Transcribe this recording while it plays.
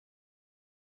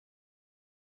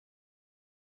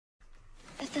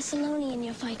Thessalonian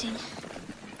you're fighting.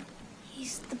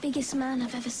 He's the biggest man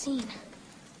I've ever seen.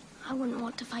 I wouldn't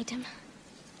want to fight him.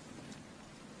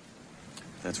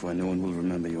 That's why no one will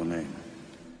remember your name.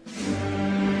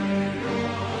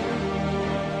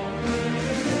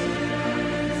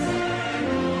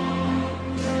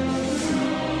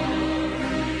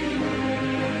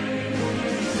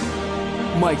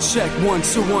 Mic check, 1,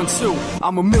 2, 1, 2.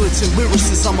 I'm a militant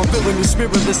lyricist, I'm a villain who's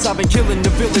spiritless. I've been killing the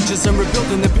villages and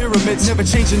rebuilding the pyramids. Never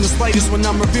changing the slightest when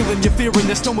I'm revealing your fear. And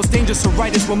there's no more dangerous or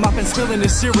rightest when my pen spilling is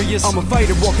serious. I'm a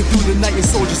fighter walking through the night in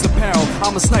soldier's apparel.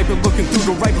 I'm a sniper looking through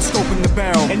the rifle scope in the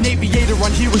barrel. An aviator on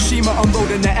Hiroshima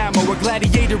unloading the ammo. A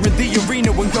gladiator in the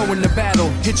arena when going to battle.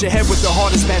 Hit your head with the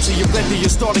hardest bat so you bled through your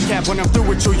starter cap. When I'm through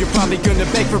with you, you're probably gonna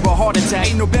beg for a heart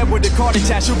attack. Ain't no bed with a card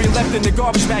attached, you'll be left in the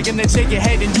garbage bag. And then take your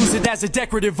head and use it as a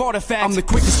decorative artifact. I'm the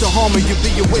quickest to harm you,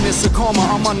 be a witness of karma.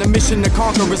 I'm on a mission to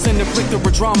conquer, as an inflictor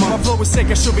of drama. My flow is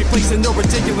sick, I should be placed in no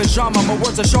ridiculous genre. My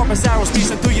words are sharp as arrows,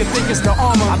 piercing through your thickest of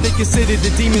armor. I've been considered a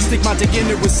demon, stick my dick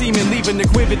in it with semen. Leaving the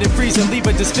quivered and freezing,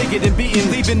 leaving disfigured and beaten.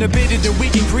 Leaving the bitted and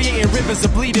weakened, creating rivers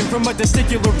of bleeding from a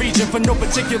testicular region for no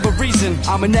particular reason.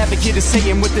 I'm an advocate of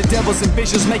Satan with the devil's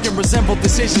ambitions, making resemble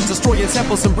decisions, destroying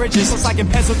temples and bridges. So I can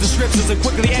pencil descriptions and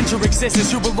quickly enter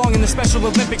existence. You belong in the Special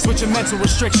Olympics with your mental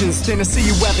restrictions. Then I see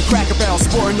you at the Cracker Barrel,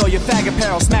 sporting all your fag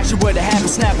apparel. Smash you with a half a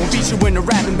snap, will beat you in a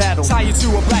rapping battle. Tie you to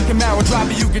a black Camaro,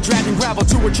 driver you get dragged and gravel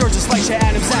to a church and slice your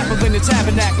Adam's apple in the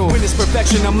tabernacle. When it's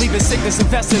perfection, I'm leaving sickness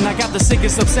infesting. I got the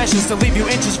sickest obsessions to leave you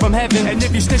inches from heaven. And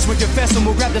if you snitch, we confess and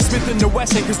we'll grab the Smith and the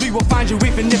Wesson, cause we will find you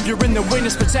even if you're in the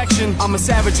witness protection. I'm a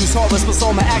savage who's heartless, plus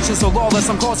all my actions are lawless.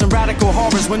 I'm causing radical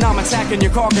horrors when I'm attacking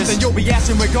your carcass. And you'll be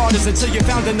asking where God is until you're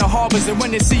found in the harbors. And when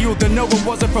they see you, they'll know it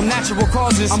wasn't from natural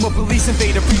causes. I'm a police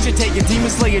invader, preacher taker, demon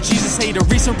slayer, Jesus hater,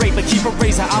 recent rape, but keep a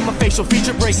razor. I'm a facial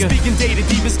feature breaker, speaking data,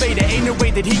 deepest vader. Ain't no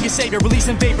way that he can save you,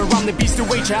 releasing vapor. I'm the beast of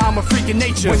nature, I'm a freak of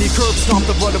nature. When you curb stomp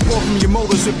the blood pour from your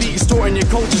molars, with beat storing your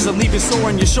cultures and leave it sore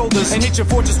on your shoulders. And hit your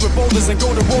fortress with boulders and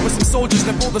go to war with some soldiers.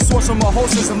 Then pull the swords from our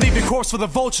holsters and leave your corpse for the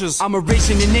vultures. I'm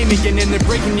erasing your name again and then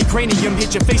breaking your cranium.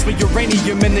 Hit your face with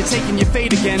uranium and then taking your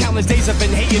fate again. Countless days I've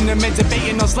been hating them and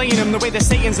debating on slaying them. The way that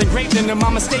Satan's engraved in them,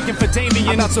 I'm mistaken for Damien.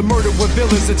 I'm not to murder with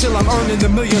villains until I'm earning the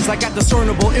millions. I got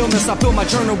discernible illness, I fill my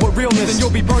journal with realness. Then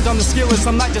you'll be burned on the skillets.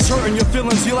 I'm not just hurting your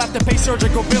feelings, you'll have to pay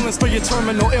surgical billings for your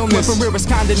terminal illness. Went from where it's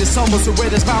kind and it's humble to where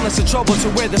there's violence and trouble, to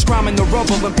where there's crime in the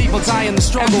rubble and people die in the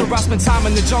struggle. After I spend time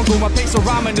in the jungle, my pace of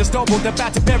rhyming is doubled. They're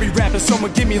about to bury rapping,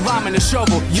 someone give me lime and a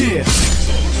shovel. Yeah.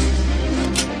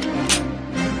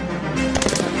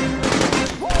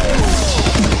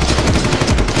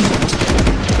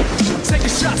 Taking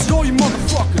shots at all you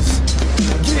motherfuckers.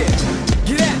 Yeah,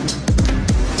 get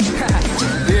at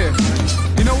me. Yeah.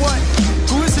 You know what?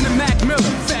 Go listen to Mac Miller,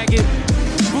 faggot.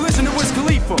 Go listen to Wiz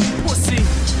Khalifa, pussy.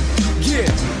 Yeah,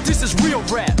 this is real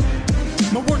rap.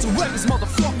 My words are weapons,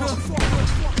 motherfucker.